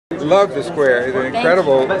loved The Square. It's an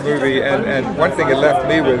incredible movie, and one thing it left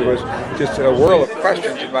me with was just a whirl of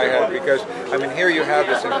questions in my head, because, I mean, here you have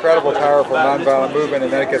this incredible, powerful, nonviolent movement,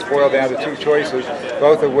 and then it gets boiled down to two choices,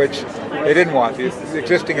 both of which they didn't want: the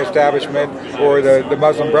existing establishment or the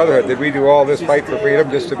Muslim Brotherhood. Did we do all this fight for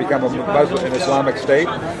freedom just to become a Muslim and Islamic state?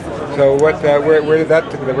 So where did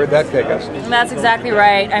that take us? That's exactly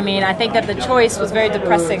right. I mean, I think that the choice was very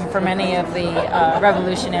depressing for many of the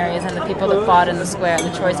revolutionaries and the people that fought in the square,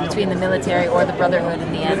 the choice between the military or the Brotherhood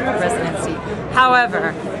in the end of the presidency.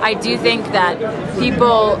 However, I do think that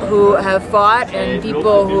people who have fought and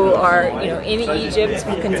people who are, in Egypt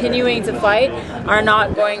continuing to fight are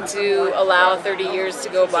not going to allow 30 years to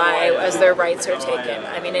go by as their rights are taken.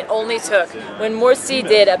 I mean, it only took, when Morsi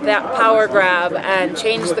did a power grab and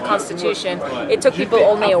changed the Constitution, it took people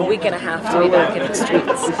only a week and a half to be back in the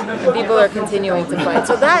streets. And people are continuing to fight.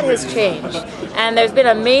 So that has changed. And there's been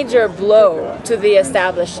a major blow to the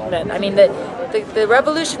establishment. I mean, the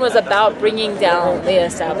revolution was about bringing down the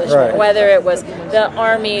establishment, whether it was the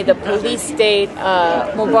army, the police state,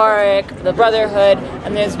 Mubarak, the Brotherhood,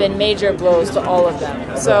 and there's been major blows to all of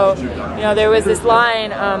them. So, there was this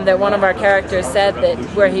line that one of our characters said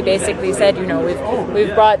where he basically said,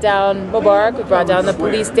 we've brought down Mubarak, we've brought down the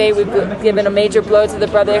police state, we've given a major blow to the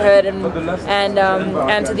Brotherhood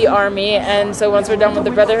and to the army, and so once we're done with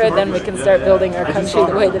the Brotherhood, then we can start building our country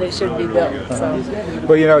the way that it should be built. So.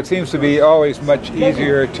 Well, it seems to be always much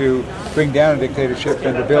easier to bring down a dictatorship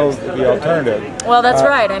than to build the alternative. Well, that's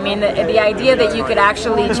right. I mean, the idea that you could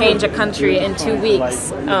actually change a country in 2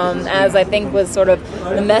 weeks, as I think was sort of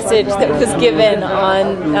the message that was given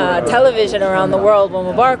on television around the world when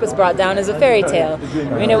Mubarak was brought down, is a fairy tale.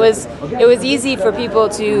 I mean, it was easy for people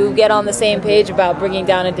to get on the same page about bringing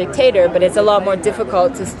down a dictator, but it's a lot more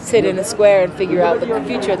difficult to sit in a square and figure out the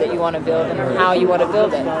future that you want to build and how you want to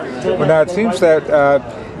build it. Well, now it seems that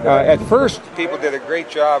at first, people did a great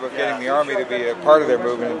job of getting the army to be a part of their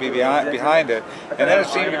movement and be behind it. And then it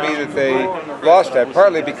seemed to me that they lost that,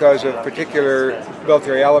 partly because of particular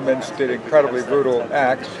military elements did incredibly brutal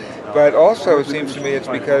acts. But also, it seems to me it's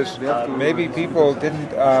because maybe people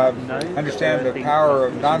didn't understand the power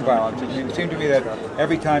of nonviolence. I mean, it seemed to me that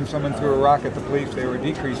every time someone threw a rock at the police, they were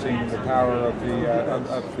decreasing the power of the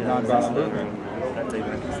nonviolent movement.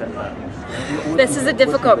 This is a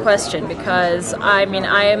difficult question because, I mean,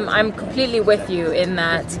 I'm completely with you in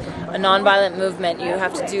that a nonviolent movement, you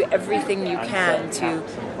have to do everything you can to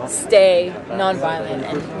stay nonviolent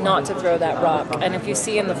and not to throw that rock. And if you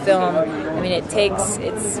see in the film, I mean, it's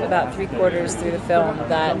about 3/4 through the film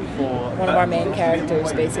that one of our main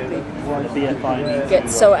characters basically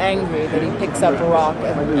gets so angry that he picks up a rock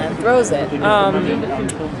and throws it.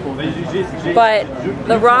 But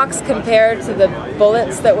the rocks compared to the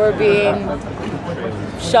bullets that were being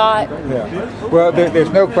shot. Yeah. Well,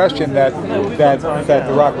 there's no question that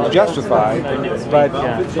the rock was justified, but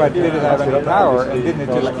did it have any power, and didn't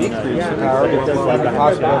it just decrease the power because like the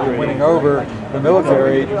possibility of winning over the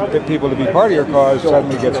military, that people to be part of your cause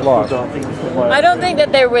suddenly gets lost? I don't think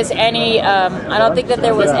that there was any. I don't think that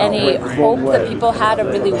there was any hope that people had of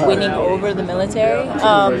really winning over the military.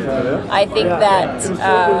 I think that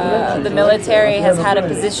the military has had a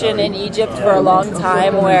position in Egypt for a long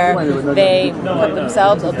time where they put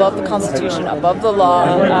themselves above the Constitution, above the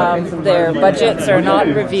law. Their budgets are not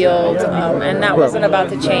revealed, and that wasn't about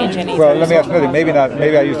to change anything. Well, let me ask another. Maybe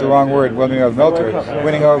I used the wrong word. Winning over the military,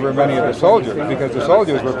 winning over many of the soldiers, because the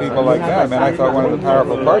soldiers were people like them. And I thought one of the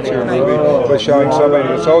powerful parts of your movie was showing so many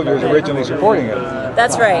of the soldiers originally supporting it.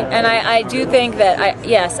 That's right, and I do think that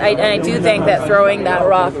I do think that throwing that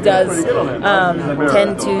rock does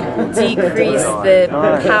tend to decrease the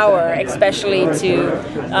power, especially to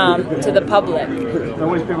the public.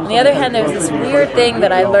 On the other hand, there's this weird thing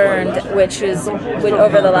that I learned, which is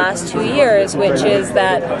over the last 2 years, which is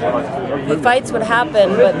that the fights would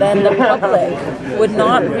happen, but then the public would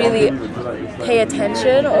not really pay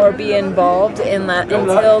attention or be involved in that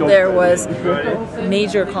until there was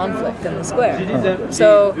major conflict in the square.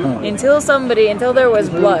 So until there was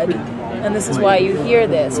blood, and this is why you hear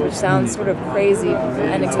this, which sounds sort of crazy,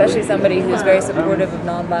 and especially somebody who's very supportive of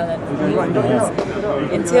nonviolent movements,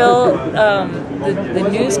 until the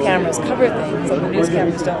news cameras cover things, and the news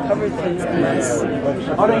cameras don't cover things unless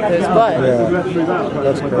there's blood. Yeah,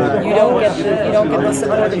 that's crazy. You don't get the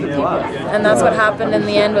support of the people, and that's what happened in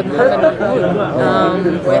the end with Muhammad Mahmoud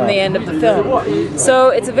in the end of the film. So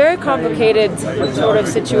it's a very complicated sort of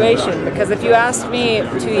situation, because if you asked me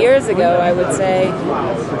 2 years ago, I would say,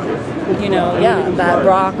 that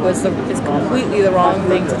rock is completely the wrong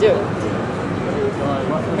thing to do.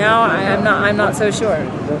 now, I'm not so sure.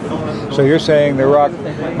 So you're saying the Iraq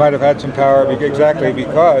might have had some power exactly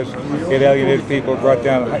because it alienated people, brought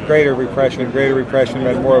down greater repression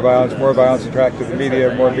meant more violence attracted the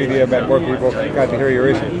media, more media meant more people got to hear your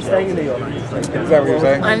issues. Is that what you're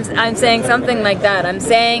saying? I'm saying something like that. I'm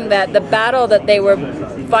saying that the battle that they were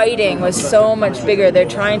fighting was so much bigger. They're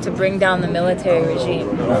trying to bring down the military regime.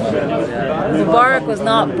 Mubarak was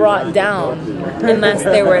not brought down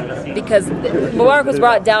Mubarak was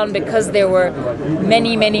brought down because there were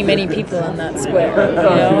many people in that square,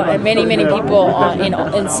 and many people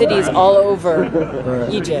in cities all over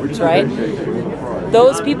Egypt, right?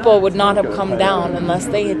 Those people would not have come down unless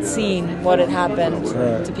they had seen what had happened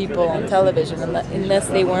to people on television, unless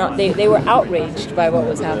they were outraged by what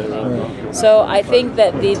was happening. So I think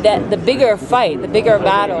that the bigger fight, the bigger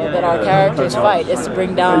battle that our characters fight is to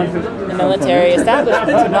bring down the military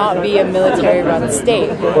establishment, to not be a military-run state.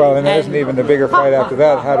 Well, and isn't even the bigger fight after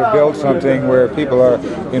that how to build something where people are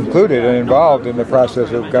included and involved in the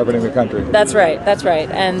process of governing the country. That's right,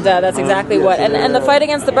 and that's exactly what. And the fight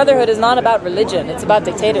against the Brotherhood is not about religion; it's about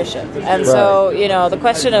dictatorship. And so, the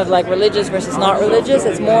question of like religious versus not religious,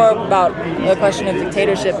 it's more about the question of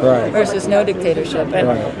dictatorship versus no dictatorship.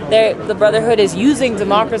 And the Brotherhood is using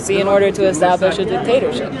democracy in order to establish a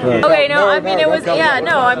dictatorship. Okay,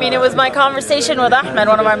 it was my conversation with Ahmed,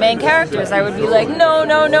 one of our main characters. I would be like,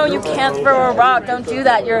 no, you can't throw a rock. Don't do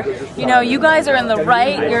that. You guys are in the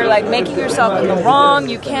right. You're like making yourself in the wrong.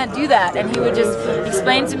 You can't do that. And he would just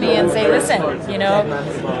explain to me and say, listen,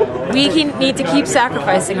 we need to keep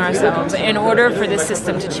sacrificing ourselves in order for this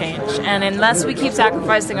system to change. And unless we keep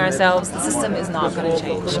sacrificing ourselves, the system is not going to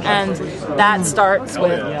change. And that starts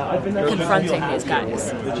with confronting these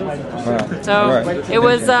guys. So it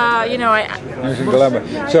was, Interesting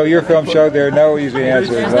dilemma. So your film showed there are no easy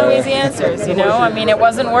answers. There's no easy answers, it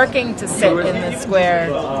wasn't working to sit in the square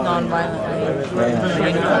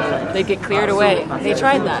non-violently. They get cleared away. They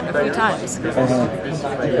tried that a few times.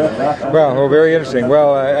 Well, very interesting.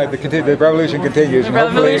 Well, the revolution continues. The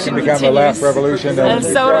hopefully it can become a laugh revolution and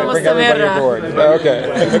bring everybody aboard.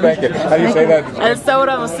 Okay, thank you. How do you say that?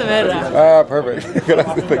 El-Thawra Mustamira. Perfect.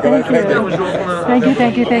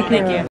 Thank you. Thank you.